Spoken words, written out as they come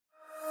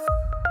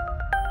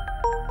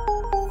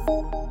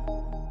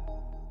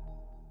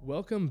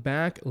Welcome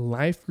back,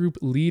 LifeGroup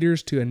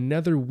leaders, to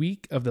another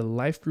week of the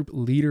LifeGroup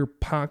Leader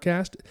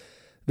Podcast.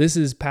 This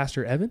is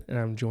Pastor Evan, and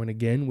I'm joined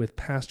again with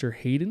Pastor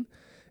Hayden.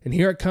 And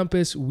here at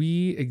Compass,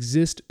 we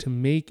exist to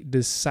make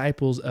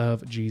disciples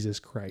of Jesus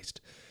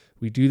Christ.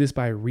 We do this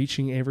by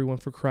reaching everyone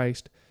for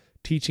Christ,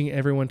 teaching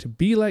everyone to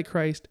be like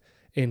Christ,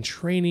 and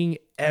training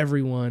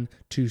everyone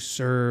to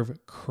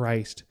serve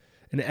Christ.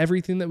 And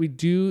everything that we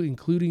do,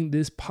 including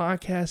this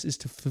podcast, is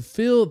to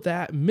fulfill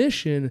that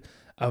mission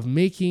of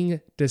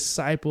making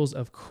disciples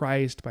of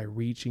Christ by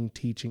reaching,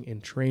 teaching,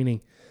 and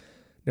training.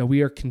 Now,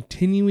 we are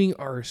continuing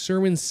our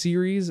sermon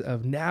series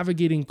of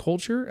navigating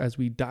culture as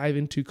we dive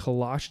into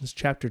Colossians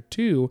chapter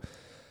 2,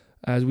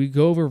 as we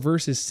go over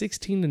verses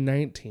 16 to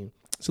 19.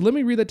 So let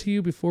me read that to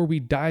you before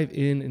we dive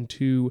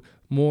into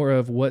more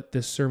of what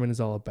this sermon is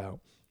all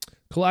about.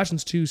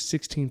 Colossians 2,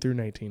 16 through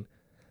 19.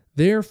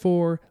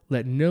 Therefore,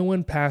 let no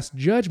one pass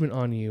judgment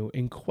on you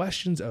in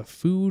questions of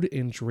food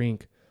and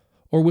drink,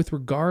 or with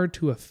regard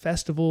to a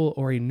festival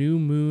or a new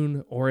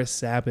moon or a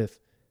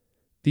Sabbath.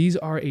 These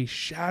are a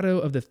shadow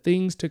of the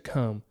things to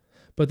come,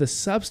 but the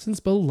substance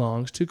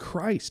belongs to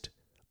Christ.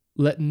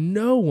 Let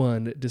no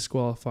one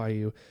disqualify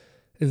you,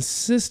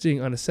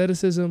 insisting on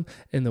asceticism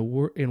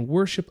and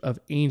worship of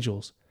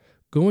angels,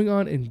 going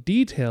on in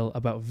detail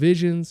about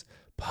visions,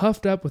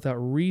 puffed up without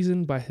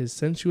reason by his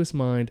sensuous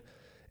mind,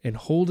 and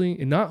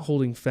not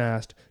holding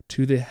fast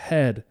to the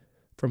head,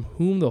 from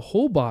whom the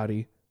whole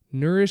body,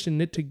 nourished and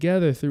knit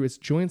together through its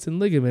joints and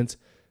ligaments,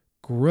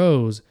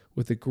 grows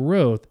with the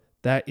growth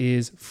that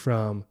is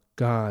from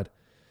God.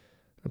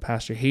 Now,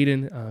 Pastor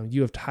Hayden,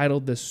 you have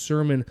titled this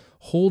sermon,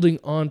 Holding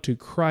On to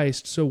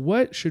Christ. So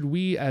what should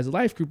we as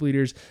life group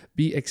leaders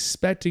be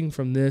expecting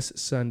from this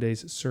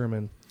Sunday's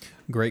sermon?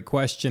 Great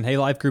question. Hey,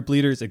 life group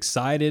leaders,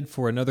 excited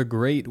for another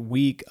great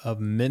week of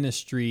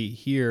ministry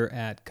here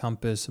at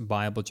Compass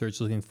Bible Church.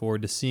 Looking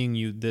forward to seeing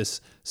you this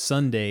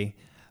Sunday.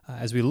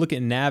 As we look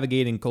at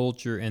navigating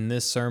culture in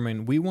this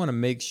sermon, we want to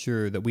make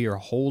sure that we are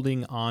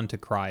holding on to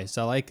Christ.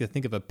 I like to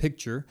think of a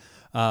picture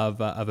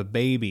of a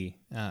baby,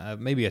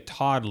 maybe a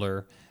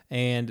toddler,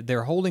 and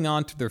they're holding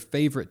on to their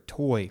favorite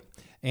toy.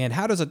 And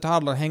how does a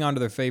toddler hang on to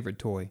their favorite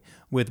toy?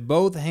 With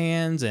both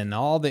hands and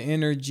all the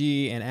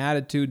energy and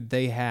attitude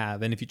they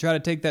have. And if you try to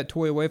take that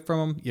toy away from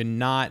them, you're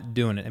not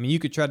doing it. I mean, you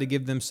could try to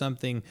give them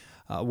something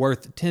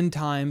worth 10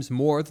 times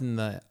more than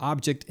the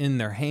object in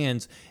their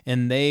hands,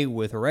 and they,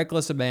 with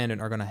reckless abandon,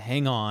 are going to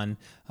hang on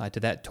to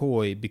that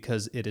toy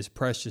because it is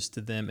precious to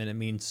them and it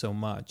means so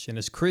much. And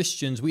as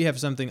Christians, we have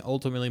something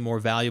ultimately more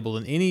valuable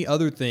than any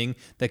other thing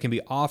that can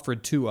be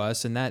offered to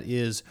us, and that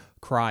is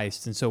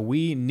Christ. And so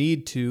we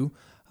need to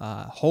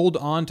hold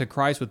on to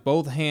Christ with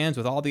both hands,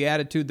 with all the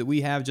attitude that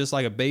we have, just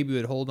like a baby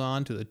would hold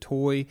on to the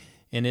toy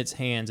in its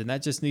hands. And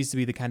that just needs to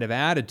be the kind of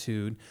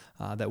attitude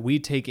that we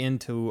take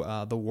into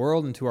the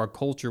world, into our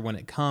culture when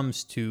it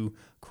comes to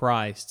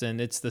Christ. And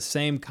it's the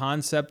same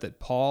concept that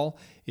Paul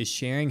is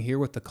sharing here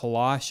with the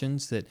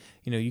Colossians, that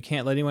you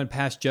can't let anyone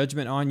pass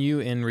judgment on you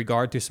in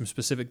regard to some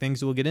specific things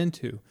that we'll get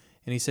into.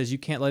 And he says you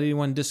can't let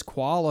anyone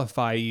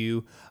disqualify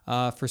you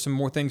for some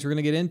more things we're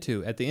going to get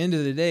into. At the end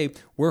of the day,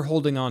 we're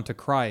holding on to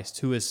Christ,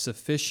 who is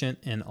sufficient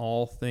in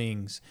all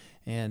things.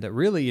 And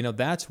really,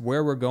 that's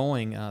where we're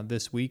going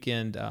this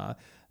weekend.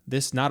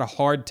 This not a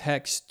hard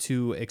text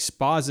to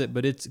exposit,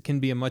 but it can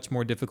be a much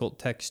more difficult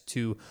text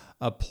to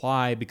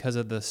apply because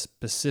of the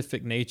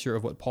specific nature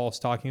of what Paul's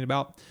talking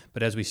about.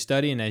 But as we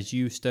study and as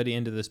you study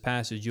into this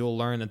passage, you'll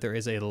learn that there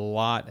is a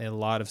lot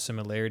of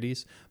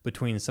similarities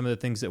between some of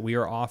the things that we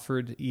are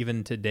offered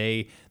even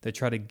today that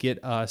try to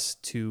get us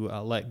to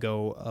let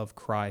go of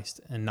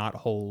Christ and not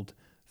hold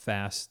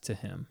fast to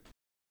Him.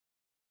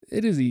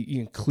 It is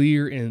a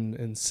clear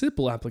and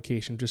simple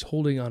application, just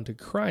holding on to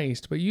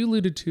Christ. But you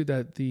alluded to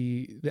that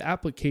the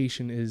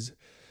application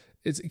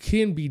it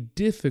can be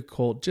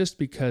difficult just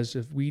because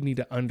if we need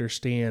to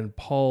understand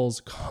Paul's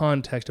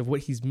context of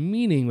what he's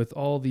meaning with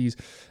all these,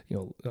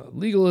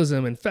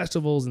 legalism and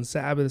festivals and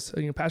Sabbaths.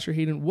 Pastor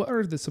Hayden, what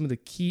are some of the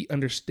key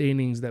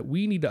understandings that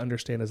we need to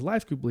understand as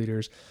life group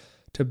leaders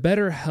to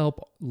better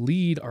help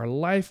lead our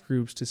life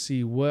groups to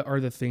see what are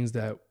the things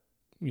that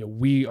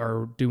we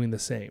are doing the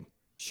same?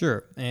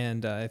 Sure.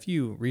 And if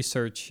you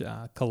research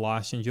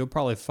Colossians, you'll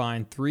probably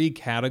find 3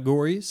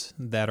 categories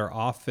that are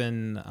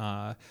often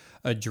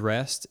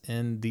addressed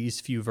in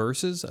these few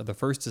verses. The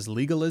first is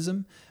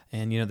legalism.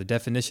 And, the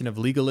definition of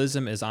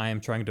legalism is I am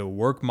trying to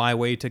work my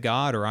way to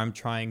God, or I'm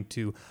trying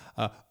to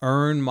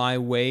earn my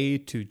way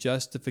to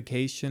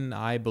justification.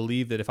 I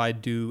believe that if I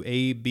do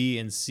A, B,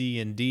 and C,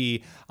 and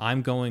D,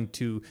 I'm going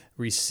to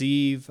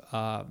receive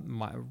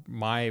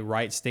my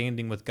right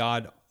standing with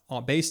God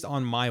based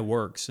on my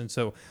works. And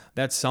so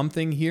that's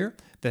something here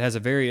that has a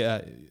very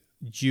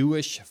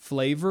Jewish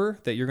flavor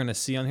that you're going to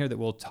see on here that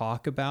we'll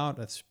talk about,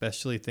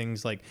 especially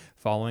things like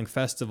following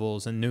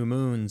festivals and new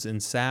moons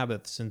and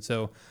Sabbaths. And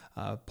so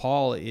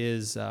Paul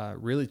is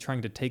really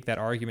trying to take that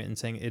argument and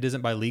saying it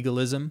isn't by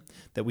legalism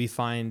that we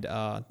find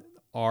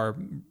our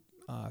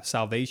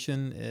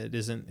salvation. It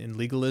isn't in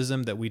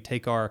legalism that we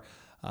take our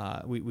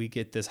we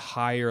get this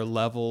higher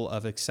level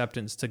of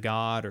acceptance to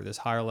God or this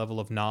higher level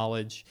of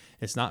knowledge.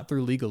 It's not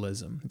through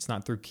legalism. It's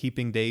not through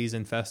keeping days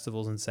and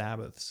festivals and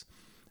Sabbaths.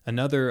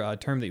 Another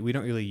term that we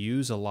don't really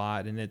use a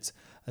lot, and it's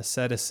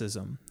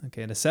asceticism.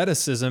 Okay, and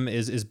asceticism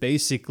is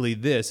basically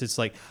this. It's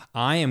like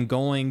I'm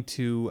going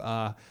to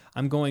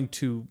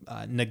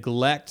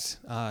neglect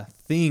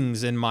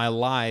things in my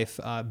life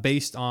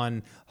based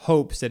on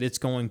hopes that it's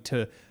going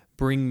to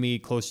bring me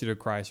closer to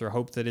Christ, or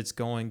hope that it's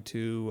going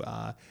to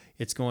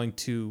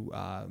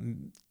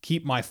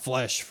keep my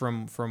flesh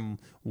from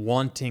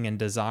wanting and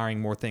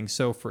desiring more things.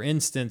 So, for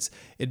instance,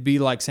 it'd be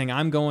like saying,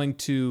 I'm going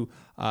to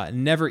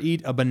never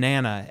eat a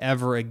banana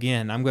ever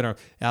again.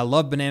 I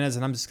love bananas,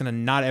 and I'm just going to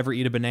not ever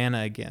eat a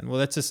banana again. Well,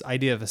 that's this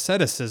idea of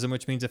asceticism,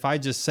 which means if I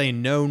just say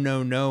no,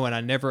 no, no, and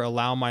I never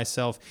allow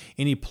myself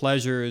any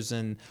pleasures,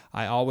 and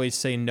I always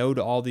say no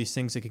to all these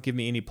things that could give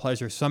me any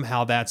pleasure,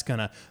 somehow that's going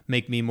to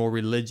make me more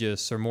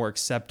religious or more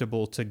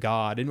acceptable to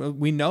God. And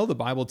we know the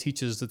Bible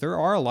teaches that there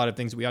are a lot of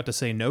things that we ought to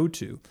say no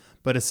to.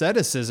 But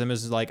asceticism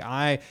is like,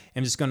 I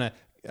am just going to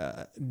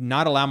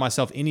not allow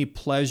myself any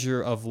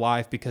pleasure of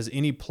life, because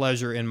any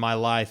pleasure in my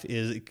life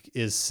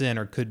is sin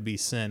or could be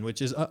sin,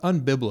 which is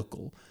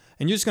unbiblical.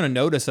 And you're just going to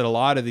notice that a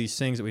lot of these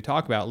things that we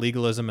talk about,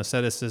 legalism,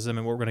 asceticism,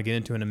 and what we're going to get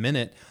into in a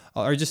minute,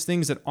 are just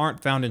things that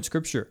aren't found in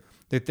Scripture.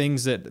 They're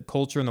things that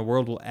culture and the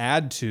world will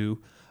add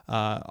to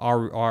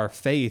our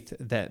faith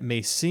that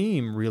may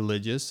seem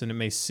religious and it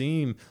may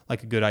seem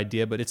like a good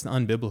idea, but it's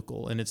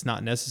unbiblical and it's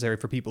not necessary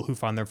for people who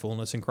find their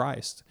fullness in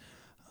Christ.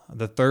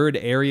 The third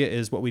area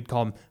is what we'd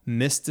call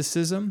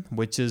mysticism,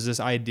 which is this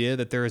idea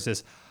that there is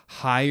this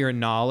higher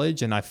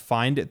knowledge, and I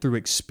find it through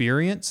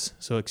experience.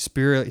 So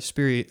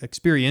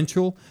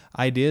experiential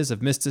ideas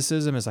of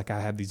mysticism is like I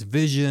have these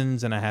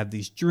visions and I have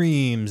these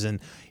dreams, and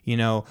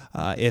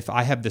if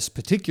I have this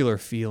particular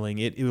feeling,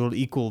 it will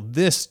equal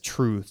this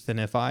truth. And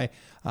if I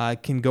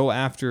can go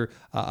after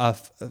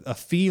a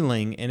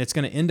feeling, and it's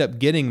going to end up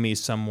getting me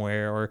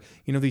somewhere, or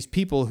these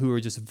people who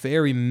are just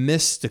very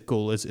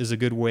mystical is a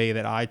good way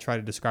that I try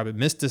to describe it.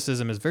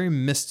 Mysticism is very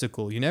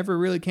mystical. You never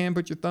really can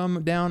put your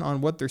thumb down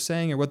on what they're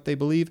saying or what they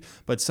believe,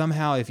 but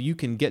somehow if you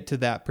can get to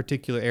that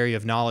particular area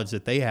of knowledge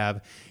that they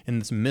have in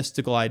this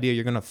mystical idea,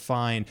 you're going to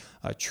find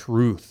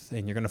truth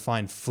and you're going to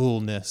find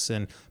fullness.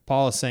 And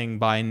Paul is saying,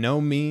 by no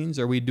means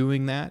are we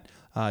doing that.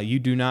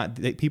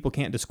 People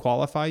can't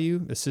disqualify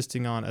you,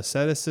 insisting on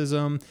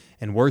asceticism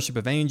and worship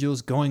of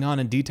angels, going on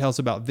in details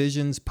about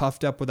visions,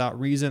 puffed up without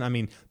reason. I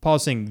mean,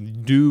 Paul's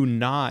saying, do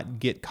not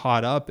get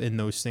caught up in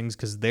those things,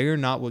 because they're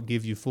not what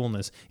give you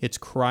fullness. It's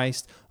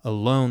Christ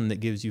alone that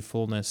gives you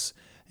fullness.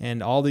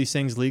 And all these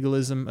things,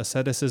 legalism,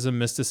 asceticism,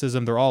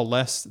 mysticism, they're all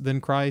less than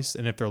Christ.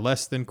 And if they're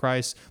less than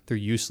Christ, they're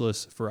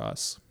useless for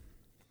us.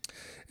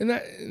 And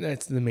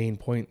that's the main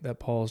point that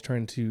Paul is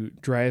trying to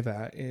drive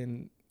at.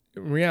 In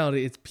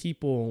reality, it's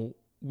people,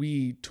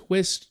 we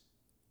twist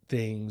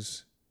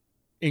things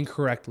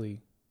incorrectly,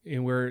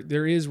 and where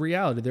there is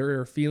reality, there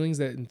are feelings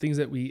and things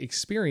that we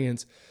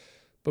experience,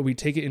 but we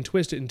take it and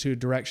twist it into a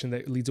direction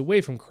that leads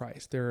away from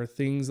Christ. There are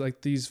things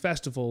like these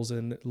festivals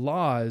and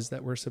laws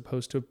that we're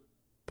supposed to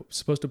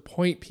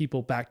point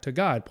people back to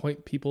God,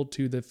 point people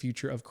to the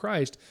future of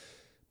Christ,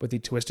 but they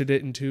twisted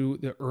it into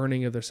the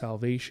earning of their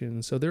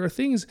salvation. So there are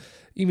things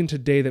even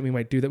today that we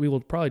might do that we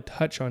will probably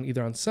touch on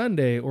either on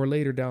Sunday or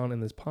later down in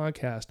this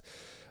podcast,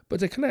 but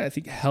to kind of, I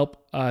think,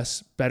 help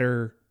us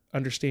better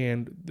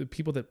understand the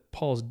people that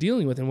Paul's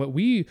dealing with. And what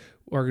we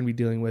are going to be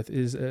dealing with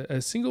is a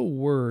single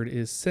word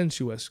is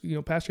sensuous.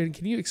 Pastor Hayden,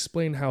 can you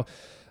explain how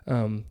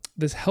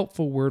this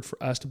helpful word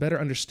for us to better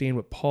understand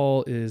what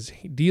Paul is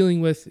dealing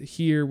with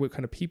here, what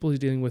kind of people he's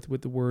dealing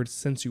with the word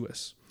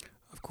sensuous?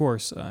 Of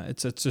course,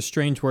 it's a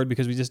strange word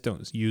because we just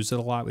don't use it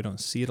a lot. We don't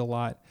see it a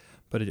lot.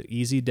 But an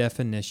easy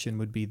definition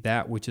would be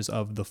that which is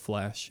of the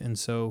flesh. And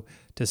so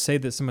to say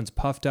that someone's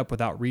puffed up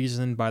without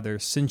reason by their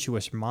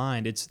sensuous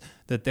mind, it's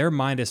that their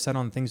mind is set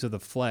on things of the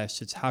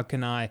flesh. It's how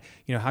can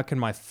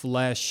my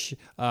flesh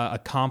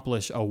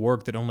accomplish a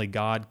work that only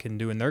God can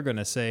do? And they're going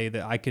to say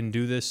that I can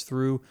do this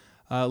through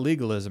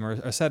legalism or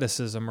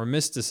asceticism or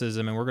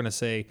mysticism, and we're going to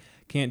say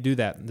can't do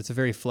that. It's a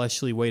very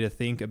fleshly way to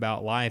think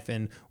about life,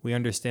 and we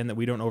understand that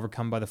we don't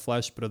overcome by the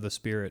flesh but of the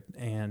Spirit.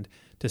 And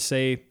to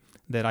say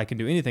that I can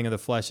do anything of the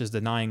flesh is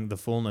denying the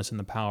fullness and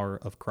the power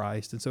of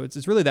Christ. And so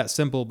it's really that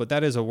simple, but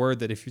that is a word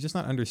that if you're just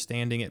not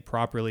understanding it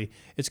properly,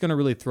 it's going to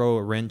really throw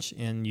a wrench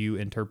in you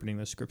interpreting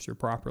the Scripture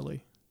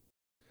properly.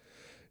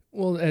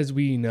 Well, as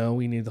we know,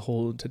 we need the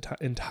whole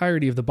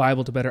entirety of the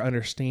Bible to better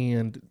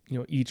understand,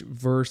 each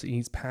verse,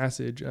 each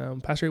passage.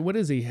 Pastor, what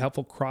is a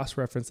helpful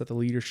cross-reference that the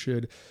leader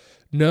should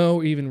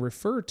know, even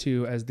refer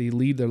to as they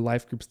lead their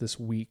life groups this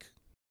week?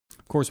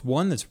 Of course,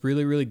 one that's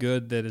really, really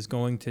good that is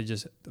going to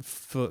just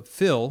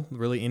fill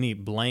really any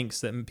blanks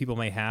that people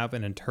may have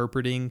in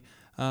interpreting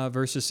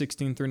verses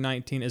 16 through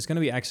 19 is going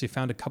to be actually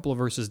found a couple of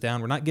verses down.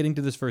 We're not getting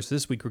to this verse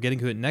this week. We're getting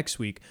to it next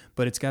week,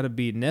 but it's got to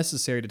be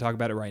necessary to talk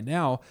about it right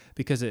now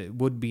because it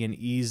would be an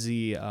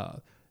easy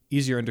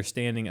easier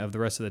understanding of the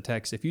rest of the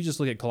text, if you just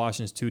look at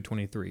Colossians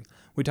 2:23,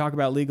 we talk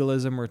about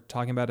legalism, we're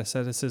talking about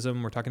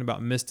asceticism, we're talking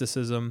about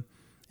mysticism,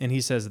 and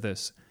he says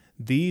this,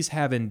 these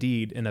have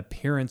indeed an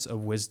appearance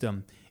of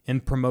wisdom in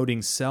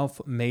promoting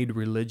self-made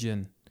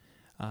religion.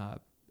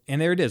 And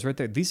there it is right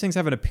there. These things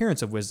have an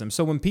appearance of wisdom.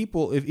 So when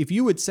people, if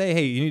you would say,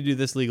 hey, you need to do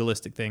this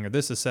legalistic thing or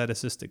this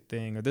asceticistic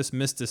thing or this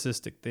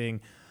mysticistic thing,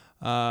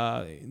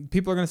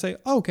 people are going to say,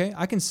 oh, okay,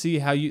 I can see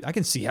how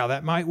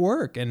that might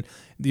work. And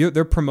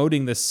they're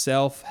promoting this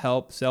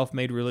self-help,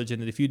 self-made religion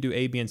that if you do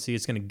A, B, and C,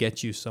 it's going to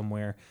get you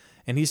somewhere.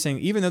 And he's saying,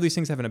 even though these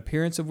things have an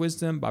appearance of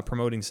wisdom by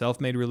promoting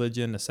self-made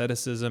religion,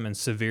 asceticism, and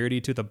severity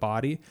to the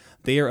body,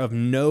 they are of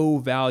no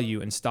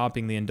value in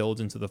stopping the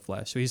indulgence of the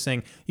flesh. So he's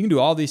saying, you can do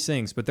all these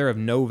things, but they're of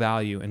no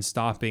value in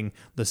stopping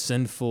the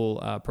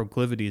sinful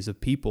proclivities of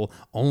people.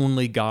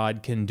 Only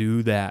God can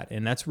do that.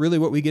 And that's really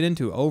what we get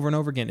into over and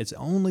over again. It's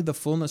only the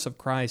fullness of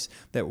Christ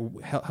that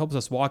helps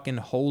us walk in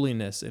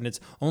holiness, and it's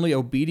only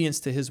obedience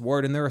to his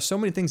word. And there are so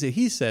many things that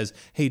he says,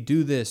 hey,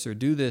 do this, or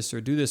do this,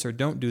 or do this, or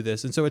don't do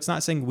this. And so it's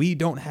not saying we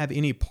don't have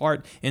any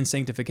part in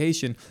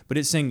sanctification, but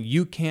it's saying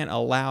you can't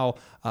allow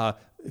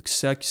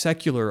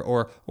secular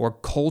or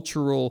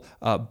cultural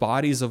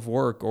bodies of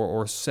work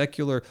or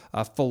secular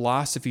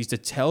philosophies to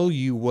tell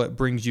you what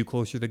brings you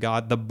closer to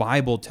God. The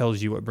Bible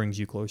tells you what brings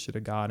you closer to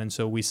God. And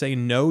so we say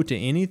no to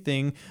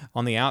anything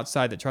on the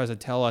outside that tries to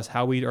tell us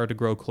how we are to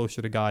grow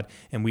closer to God,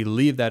 and we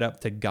leave that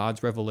up to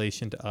God's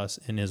revelation to us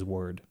in his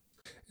word.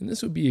 And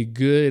this would be a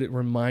good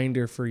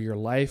reminder for your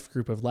life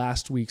group of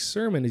last week's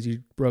sermon as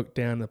you broke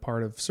down the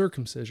part of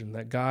circumcision,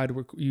 that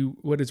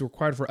what is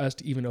required for us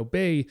to even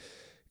obey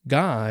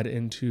God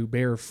and to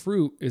bear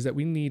fruit is that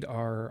we need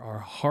our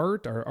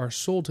heart, our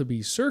soul to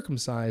be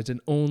circumcised,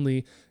 and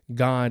only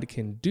God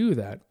can do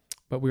that.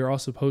 But we are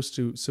also supposed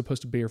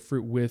to bear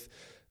fruit with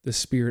the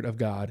Spirit of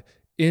God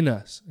in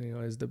us.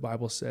 As the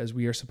Bible says,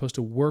 we are supposed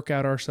to work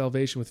out our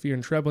salvation with fear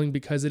and trembling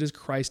because it is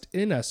Christ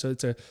in us.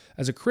 So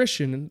as a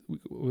Christian,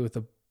 with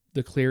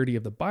the clarity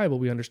of the Bible,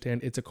 we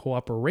understand it's a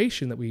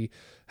cooperation that we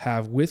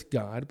have with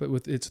God, but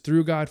it's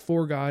through God,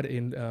 for God,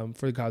 and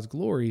for God's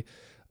glory.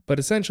 But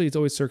essentially, it's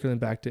always circling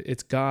back to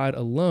it's God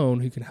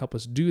alone who can help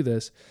us do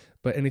this,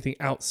 but anything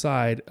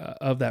outside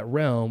of that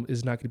realm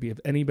is not going to be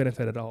of any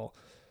benefit at all.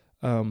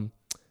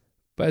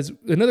 But as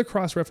another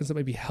cross-reference that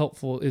might be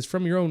helpful is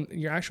from your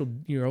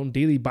own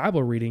daily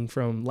Bible reading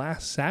from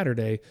last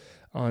Saturday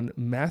on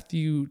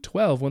Matthew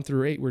 12,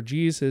 1-8, where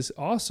Jesus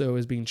also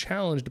is being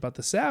challenged about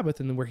the Sabbath,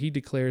 and where he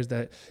declares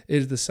that it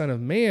is the Son of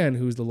Man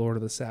who is the Lord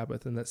of the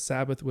Sabbath, and that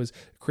Sabbath was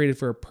created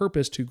for a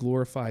purpose to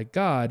glorify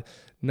God,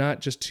 not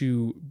just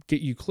to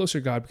get you closer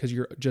to God because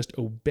you're just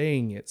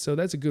obeying it. So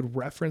that's a good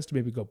reference to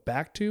maybe go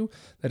back to.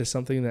 That is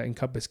something that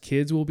Encompass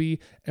Kids will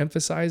be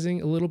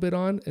emphasizing a little bit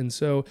on. And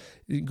so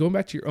going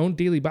back to your own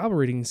daily Bible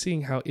reading and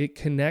seeing how it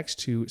connects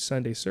to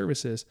Sunday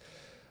services.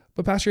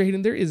 But Pastor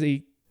Hayden, there is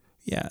a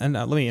Yeah, and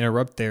let me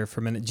interrupt there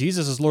for a minute.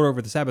 Jesus is Lord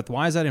over the Sabbath.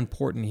 Why is that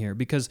important here?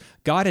 Because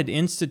God had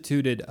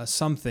instituted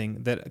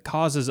something that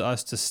causes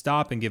us to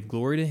stop and give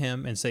glory to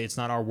him and say it's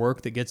not our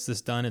work that gets this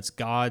done, it's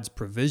God's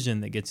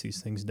provision that gets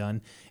these things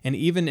done. And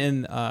even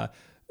in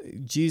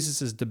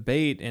Jesus'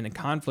 debate and a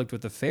conflict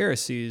with the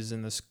Pharisees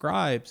and the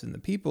scribes and the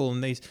people,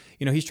 and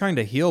he's trying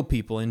to heal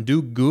people and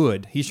do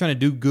good. He's trying to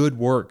do good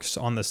works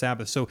on the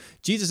Sabbath. So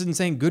Jesus isn't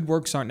saying good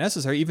works aren't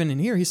necessary. Even in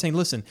here, he's saying,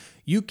 listen,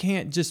 you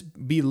can't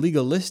just be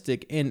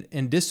legalistic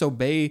and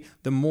disobey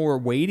the more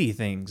weighty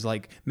things,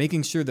 like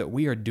making sure that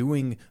we are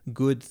doing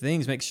good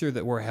things, make sure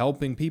that we're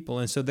helping people.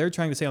 And so they're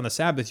trying to say on the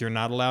Sabbath, you're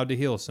not allowed to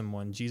heal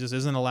someone. Jesus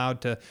isn't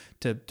allowed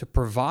to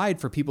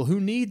provide for people who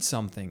need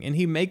something. And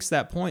he makes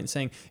that point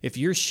saying, if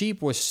your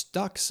sheep was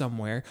stuck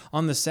somewhere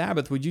on the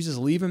Sabbath, would you just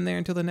leave him there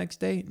until the next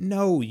day?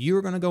 No,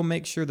 you're going to go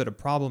make sure that a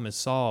problem is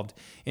solved.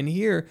 And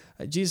here,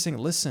 Jesus is saying,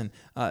 listen,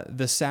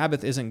 the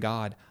Sabbath isn't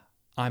God.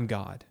 I'm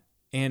God.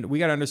 And we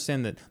got to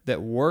understand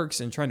that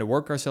works and trying to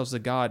work ourselves to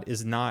God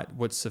is not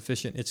what's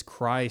sufficient. It's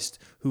Christ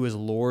who is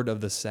Lord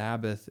of the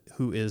Sabbath,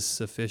 who is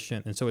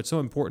sufficient. And so it's so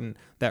important,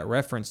 that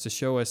reference, to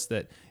show us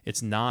that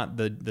it's not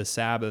the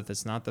Sabbath,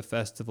 it's not the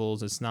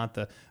festivals, it's not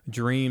the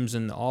dreams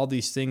and all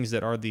these things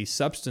that are the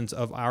substance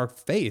of our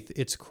faith.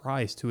 It's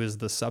Christ who is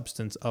the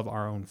substance of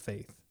our own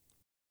faith.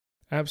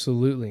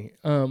 Absolutely.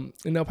 And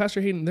now,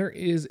 Pastor Hayden, there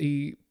is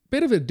a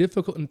bit of a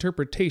difficult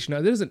interpretation. Now,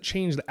 it doesn't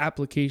change the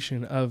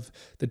application of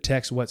the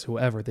text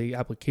whatsoever. The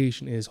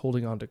application is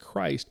holding on to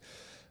Christ.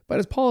 But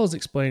as Paul is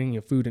explaining,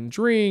 food and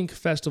drink,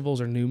 festivals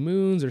or new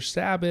moons or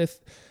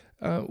Sabbath,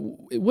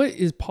 what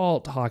is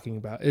Paul talking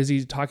about? Is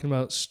he talking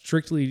about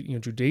strictly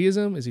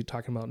Judaism? Is he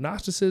talking about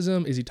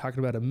Gnosticism? Is he talking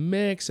about a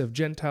mix of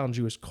Gentile and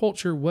Jewish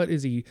culture? What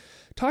is he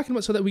talking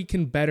about so that we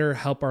can better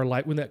help our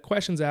life? When that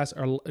question's asked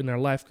in our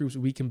life groups,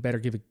 we can better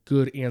give a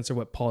good answer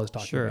what Paul is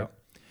talking about.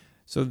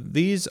 So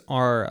these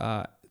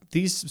are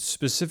these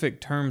specific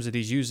terms that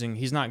he's using.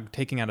 He's not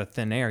taking out of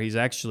thin air. He's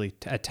actually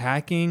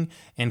attacking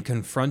and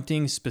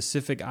confronting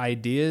specific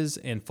ideas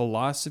and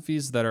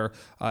philosophies that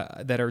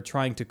are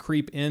trying to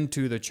creep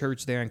into the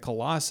church there in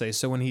Colossae.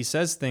 So when he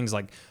says things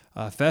like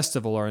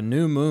festival or a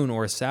new moon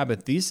or a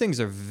Sabbath, these things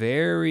are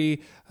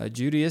very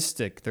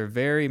Judaistic. They're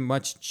very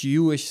much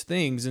Jewish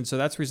things. And so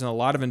that's the reason a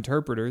lot of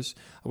interpreters,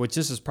 which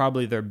this is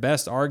probably their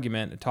best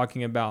argument,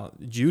 talking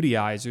about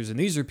Judaizers. And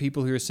these are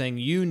people who are saying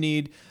you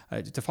need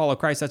to follow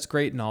Christ. That's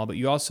great and all, but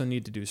you also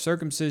need to do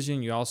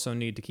circumcision. You also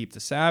need to keep the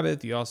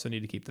Sabbath. You also need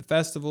to keep the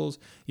festivals.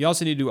 You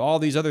also need to do all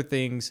these other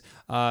things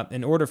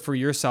in order for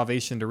your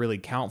salvation to really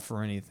count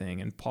for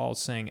anything. And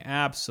Paul's saying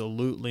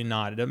absolutely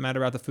not. It doesn't matter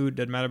about the food. It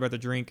doesn't matter about the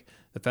drink.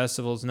 The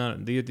festivals,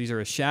 none. These are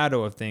a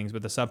shadow of things,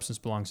 but the substance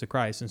belongs to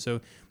Christ. And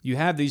so you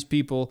have these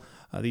people,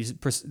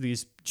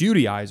 these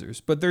Judaizers,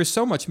 but there's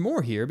so much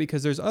more here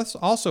because there's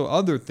also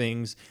other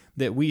things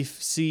that we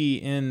see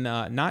in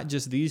not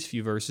just these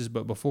few verses,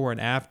 but before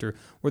and after,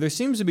 where there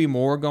seems to be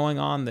more going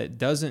on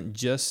that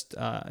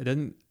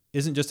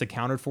isn't just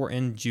accounted for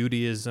in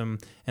Judaism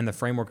and the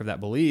framework of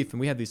that belief. And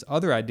we have these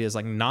other ideas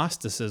like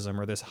Gnosticism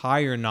or this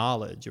higher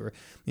knowledge, or,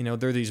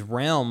 there are these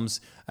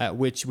realms at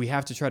which we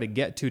have to try to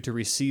get to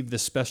receive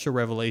this special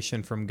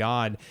revelation from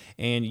God.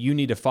 And you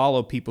need to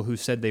follow people who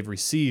said they've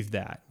received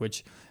that,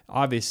 which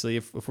obviously,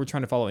 if we're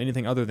trying to follow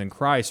anything other than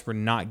Christ, we're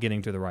not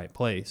getting to the right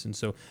place. And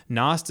so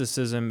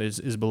Gnosticism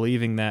is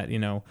believing that,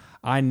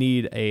 I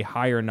need a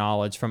higher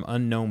knowledge from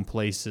unknown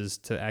places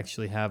to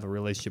actually have a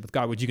relationship with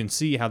God, which you can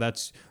see how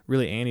that's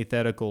really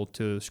antithetical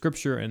to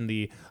Scripture and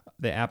the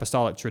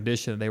apostolic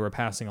tradition that they were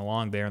passing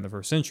along there in the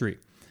first century.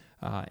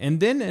 And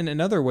then in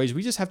other ways,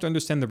 we just have to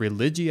understand the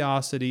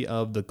religiosity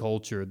of the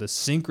culture, the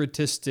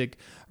syncretistic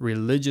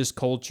religious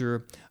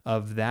culture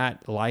of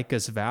that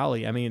Lycus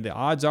Valley. I mean, the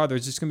odds are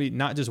there's just going to be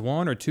not just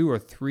one or two or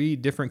three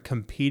different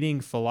competing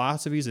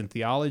philosophies and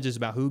theologies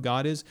about who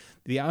God is.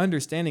 The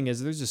understanding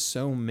is there's just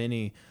so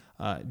many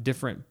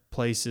different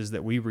places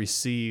that we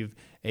receive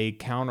a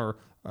counter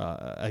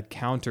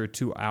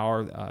to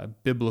our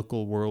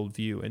biblical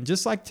worldview. And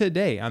just like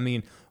today, I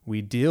mean,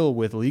 we deal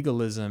with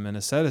legalism and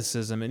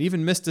asceticism and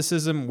even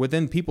mysticism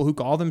within people who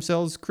call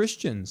themselves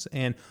Christians.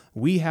 And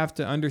we have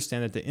to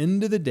understand at the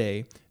end of the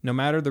day, no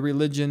matter the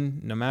religion,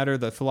 no matter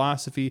the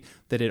philosophy,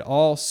 that it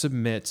all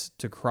submits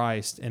to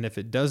Christ. And if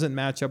it doesn't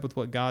match up with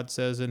what God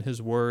says in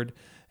His Word,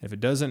 if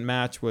it doesn't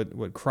match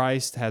what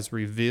Christ has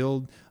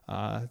revealed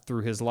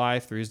through His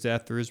life, through His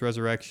death, through His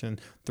resurrection,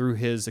 through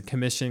His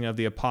commissioning of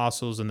the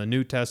apostles in the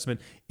New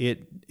Testament,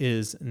 it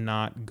is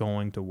not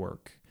going to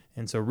work.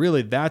 And so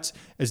really that's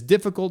as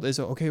difficult as,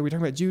 okay, we're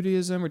talking about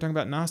Judaism, we're talking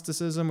about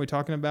Gnosticism, we're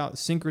talking about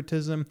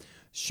syncretism.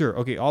 Sure,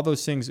 okay, all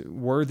those things,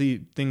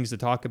 worthy things to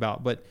talk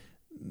about. But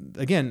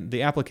again,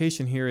 the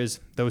application here is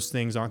those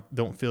things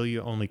don't fill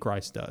you, only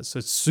Christ does. So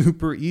it's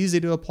super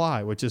easy to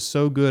apply, which is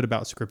so good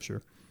about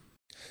Scripture.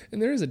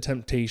 And there is a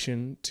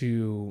temptation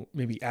to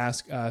maybe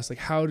ask us, like,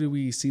 how do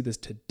we see this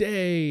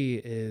today?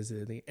 Is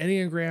the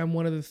Enneagram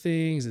one of the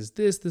things? Is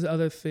this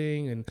other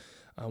thing? And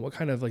what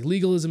kind of like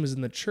legalism is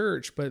in the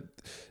church? But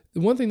the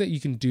one thing that you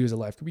can do as a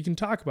life group, you can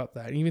talk about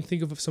that and even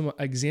think of some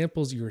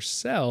examples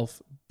yourself,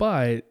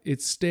 but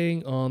it's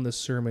staying on the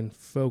sermon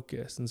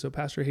focus. And so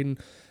Pastor Hayden,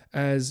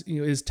 as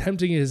as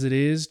tempting as it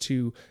is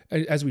to,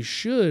 as we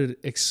should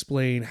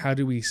explain, how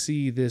do we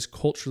see this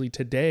culturally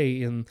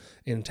today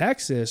in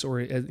Texas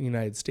or in the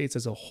United States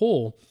as a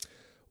whole,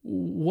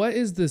 what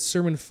is the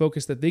sermon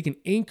focus that they can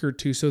anchor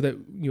to so that,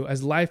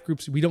 as life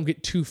groups, we don't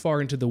get too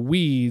far into the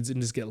weeds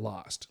and just get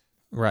lost?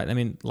 Right. I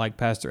mean, like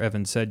Pastor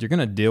Evan said, you're going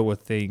to deal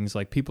with things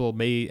like people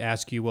may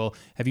ask you, well,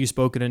 have you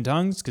spoken in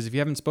tongues? Because if you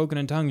haven't spoken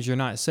in tongues, you're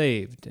not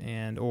saved.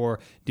 Or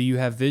do you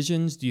have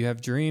visions? Do you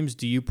have dreams?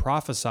 Do you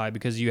prophesy?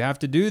 Because you have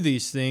to do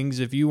these things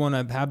if you want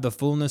to have the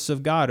fullness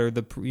of God, or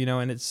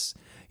and it's,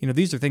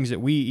 these are things that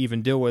we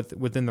even deal with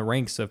within the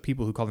ranks of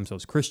people who call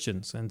themselves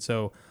Christians. And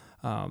so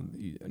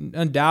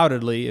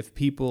undoubtedly, if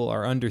people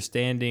are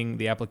understanding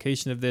the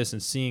application of this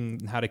and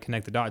seeing how to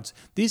connect the dots,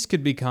 these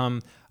could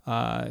become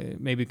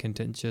maybe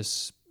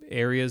contentious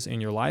areas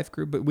in your life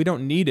group, but we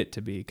don't need it to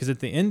be, because at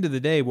the end of the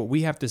day, what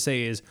we have to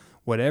say is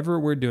whatever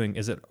we're doing,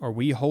 are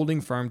we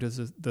holding firm to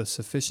the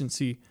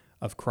sufficiency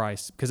of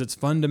Christ? Because it's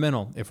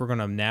fundamental if we're going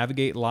to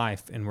navigate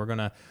life and we're going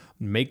to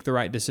make the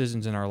right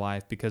decisions in our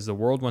life, because the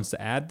world wants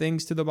to add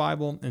things to the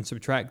Bible and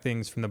subtract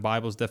things from the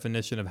Bible's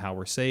definition of how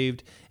we're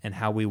saved and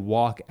how we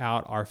walk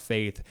out our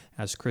faith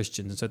as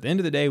Christians. And so at the end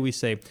of the day, we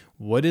say,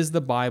 what does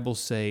the Bible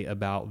say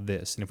about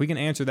this? And if we can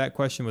answer that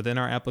question within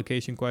our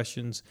application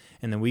questions,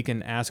 and then we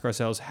can ask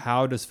ourselves,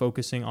 how does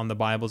focusing on the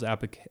Bible's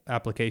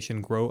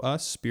application grow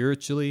us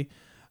spiritually?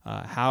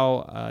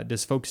 How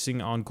does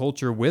focusing on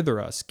culture wither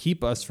us,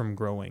 keep us from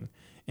growing?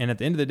 And at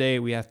the end of the day,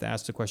 we have to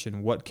ask the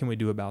question, what can we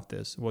do about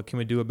this? What can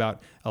we do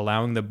about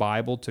allowing the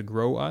Bible to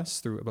grow us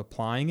through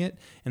applying it?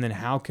 And then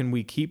how can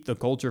we keep the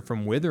culture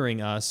from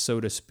withering us, so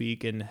to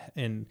speak,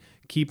 and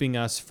keeping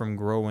us from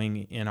growing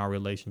in our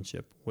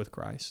relationship with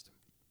Christ?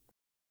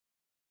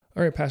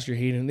 All right, Pastor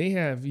Hayden, they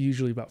have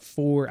usually about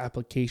 4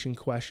 application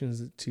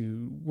questions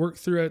to work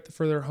through it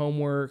for their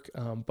homework.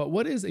 But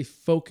what is a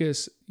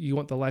focus you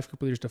want the life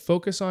group leaders to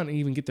focus on and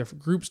even get their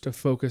groups to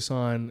focus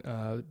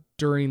on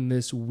during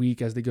this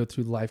week as they go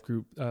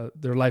through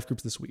their life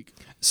groups this week?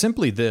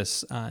 Simply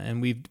this,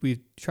 and we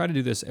try to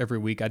do this every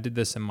week. I did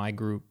this in my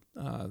group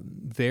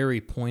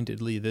very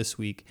pointedly this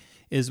week,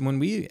 is when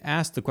we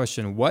ask the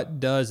question, what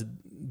does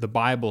the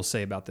Bible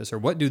say about this? Or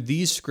what do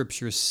these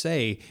scriptures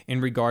say in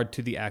regard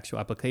to the actual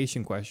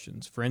application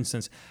questions? For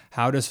instance,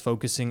 how does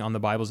focusing on the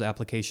Bible's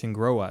application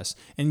grow us?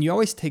 And you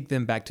always take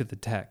them back to the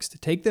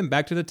text. Take them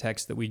back to the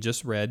text that we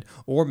just read,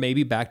 or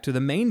maybe back to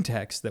the main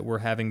text that we're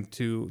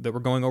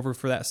going over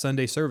for that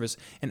Sunday service,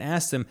 and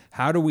ask them,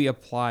 how do we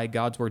apply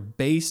God's word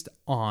based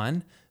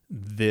on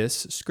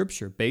this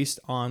scripture, based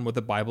on what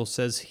the Bible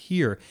says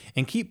here?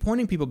 And keep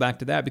pointing people back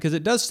to that, because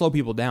it does slow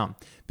people down,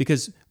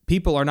 because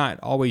people are not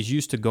always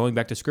used to going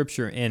back to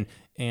scripture and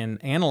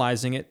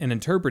analyzing it and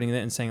interpreting it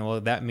and saying,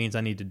 well, that means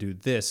I need to do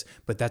this.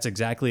 But that's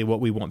exactly what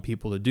we want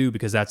people to do,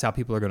 because that's how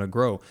people are going to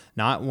grow.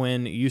 Not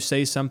when you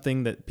say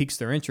something that piques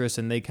their interest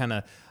and they kind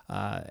of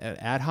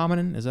ad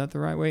hominem, is that the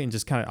right way? And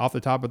just kind of off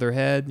the top of their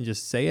head and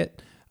just say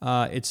it.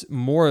 It's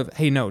more of,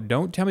 hey, no,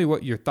 don't tell me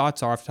what your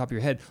thoughts are off the top of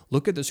your head.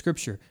 Look at the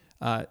scripture.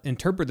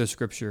 Interpret the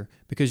scripture,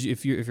 because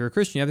if you're a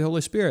Christian, you have the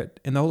Holy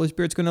Spirit, and the Holy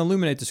Spirit's going to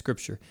illuminate the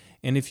scripture.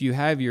 And if you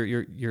have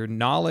your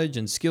knowledge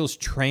and skills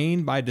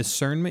trained by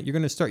discernment, you're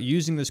going to start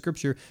using the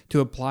scripture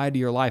to apply to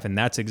your life, and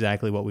that's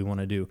exactly what we want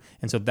to do.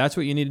 And so that's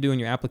what you need to do in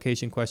your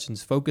application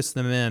questions. Focus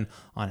them in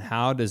on,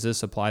 how does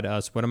this apply to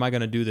us? What am I going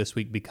to do this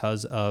week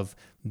because of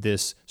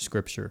this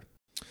scripture?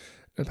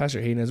 And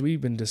Pastor Hayden, as we've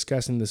been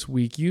discussing this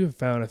week, you have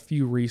found a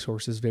few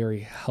resources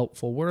very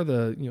helpful. What are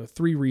the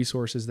 3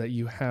 resources that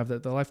you have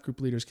that the life group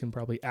leaders can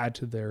probably add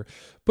to their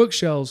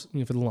bookshelves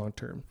for the long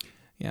term?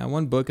 Yeah,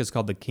 one book is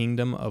called The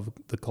Kingdom of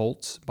the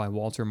Cults by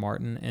Walter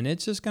Martin, and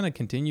it's just going to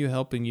continue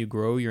helping you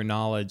grow your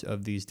knowledge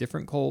of these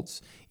different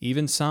cults,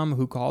 even some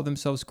who call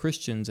themselves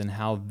Christians, and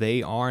how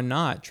they are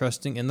not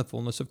trusting in the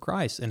fullness of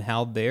Christ, and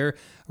how their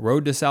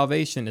road to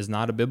salvation is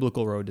not a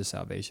biblical road to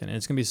salvation. And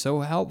it's going to be so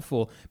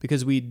helpful,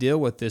 because we deal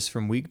with this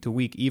from week to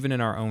week, even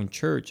in our own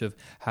church, of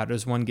how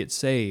does one get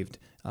saved?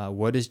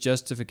 What is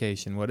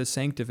justification? What is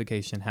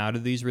sanctification? How do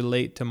these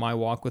relate to my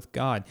walk with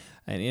God?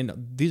 And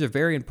these are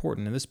very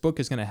important. And this book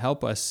is going to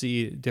help us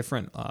see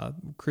different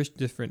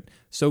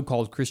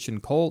so-called Christian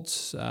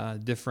cults,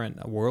 different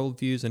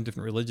worldviews, and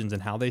different religions,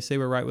 and how they say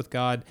we're right with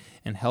God,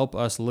 and help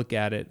us look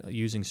at it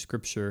using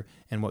Scripture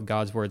and what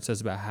God's Word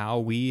says about how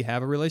we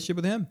have a relationship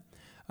with Him.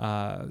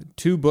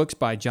 2 books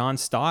by John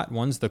Stott.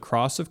 One's The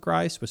Cross of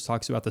Christ, which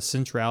talks about the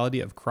centrality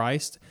of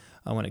Christ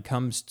when it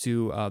comes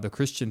to the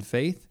Christian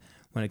faith.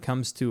 When it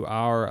comes to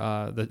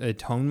the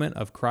atonement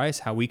of Christ,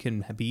 how we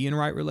can be in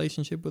right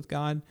relationship with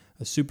God.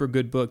 A super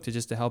good book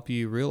to help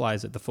you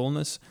realize that the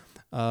fullness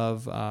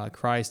of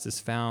Christ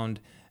is found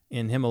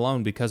in Him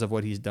alone because of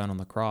what He's done on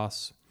the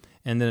cross.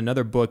 And then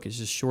another book is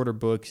just shorter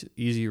book,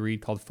 easy to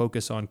read, called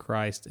Focus on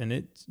Christ. And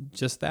it's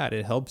just that.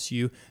 It helps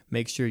you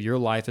make sure your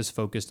life is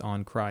focused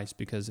on Christ,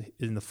 because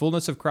in the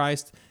fullness of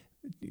Christ,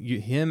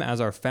 Him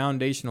as our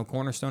foundational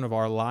cornerstone of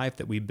our life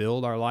that we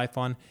build our life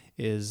on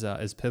is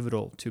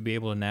pivotal to be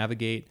able to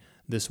navigate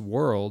this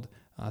world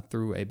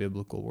through a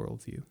biblical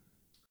worldview.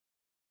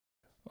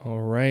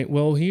 All right.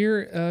 Well,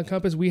 here,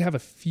 Compass, we have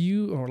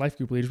or life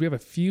group leaders, we have a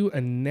few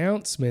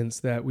announcements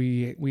that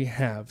we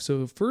have.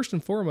 So first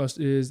and foremost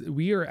is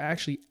we are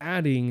actually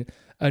adding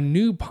a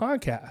new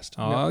podcast.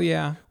 Oh,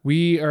 yeah.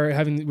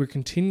 We're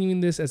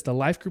continuing this as the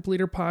Life Group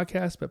Leader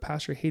podcast, but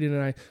Pastor Hayden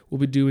and I will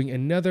be doing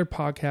another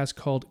podcast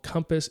called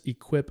Compass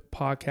Equip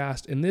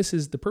Podcast. And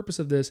the purpose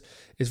of this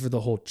is for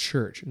the whole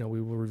church. We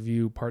will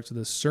review parts of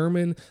the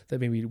sermon that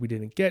maybe we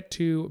didn't get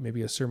to,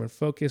 maybe a sermon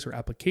focus or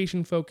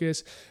application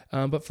focus.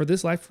 But for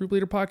this Life Group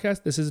Leader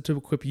podcast, this is to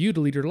equip you to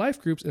lead your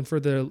life groups. And for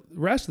the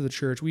rest of the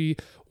church, we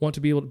want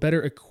to be able to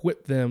better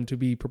equip them to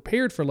be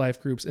prepared for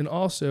life groups, and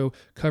also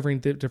covering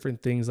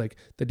different things like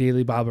the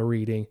daily Bible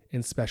reading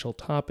and special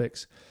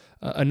topics.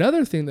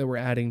 Another thing that we're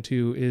adding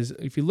to is,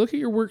 if you look at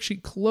your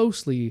worksheet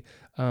closely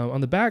on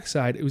the back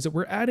side, it was that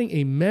we're adding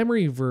a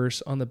memory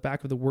verse on the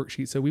back of the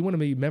worksheet. So we want to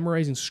be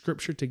memorizing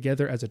scripture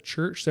together as a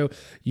church. So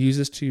use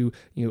this to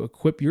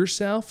equip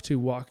yourself to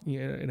walk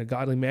in a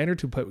godly manner,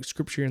 to put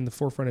scripture in the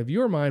forefront of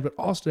your mind, but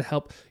also to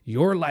help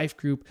your life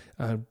group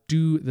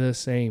do the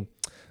same.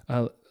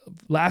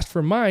 Last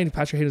for mine,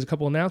 Pastor Hayden has a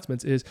couple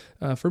announcements,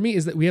 for me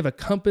is that we have a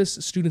Compass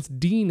Students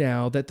D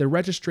now, that the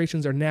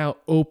registrations are now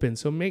open.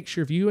 So make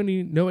sure if you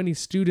know any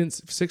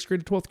students, 6th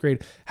grade to 12th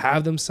grade,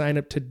 have them sign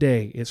up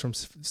today. It's from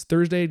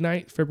Thursday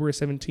night, February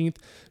 17th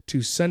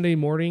to Sunday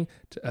morning,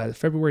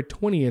 February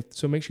 20th.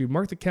 So make sure you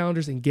mark the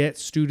calendars and get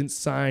students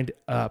signed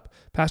up.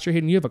 Pastor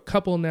Hayden, you have a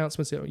couple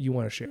announcements that you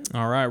want to share.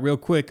 All right, real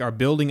quick, our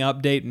building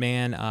update,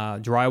 man.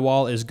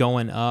 Drywall is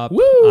going up.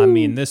 Woo! I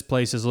mean, this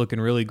place is looking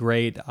really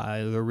great.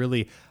 They're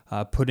really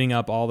putting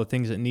up all the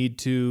things that need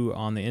to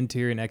on the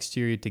interior and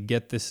exterior to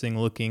get this thing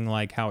looking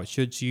like how it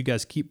should. So you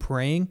guys keep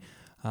praying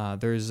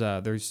There's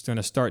going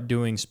to start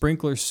doing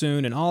sprinklers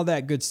soon and all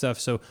that good stuff.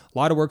 So a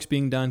lot of work's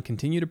being done.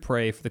 Continue to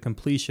pray for the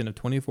completion of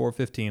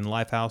 2415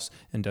 Lifehouse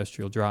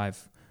Industrial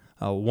Drive.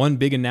 One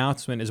big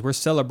announcement is we're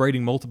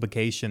celebrating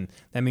multiplication.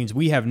 That means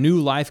we have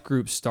new life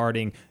groups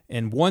starting,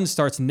 and one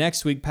starts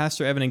next week.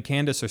 Pastor Evan and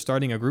Candace are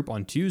starting a group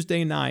on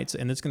Tuesday nights,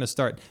 and it's going to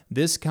start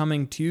this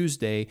coming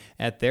Tuesday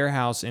at their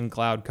house in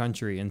Cloud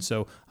Country. And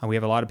so we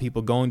have a lot of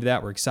people going to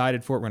that. We're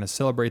excited for it. We're going to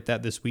celebrate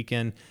that this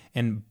weekend.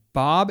 And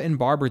Bob and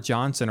Barbara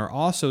Johnson are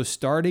also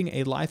starting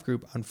a life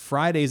group on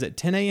Fridays at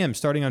 10 a.m.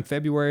 starting on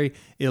February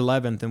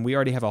 11th. And we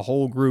already have a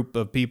whole group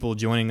of people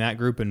joining that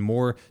group and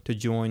more to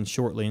join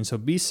shortly. And so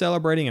be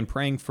celebrating and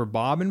praying for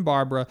Bob and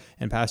Barbara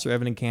and Pastor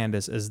Evan and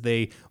Candace as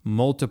they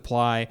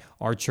multiply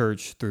our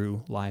church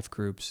through life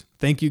groups.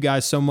 Thank you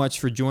guys so much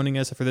for joining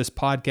us for this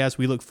podcast.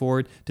 We look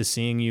forward to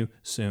seeing you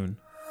soon.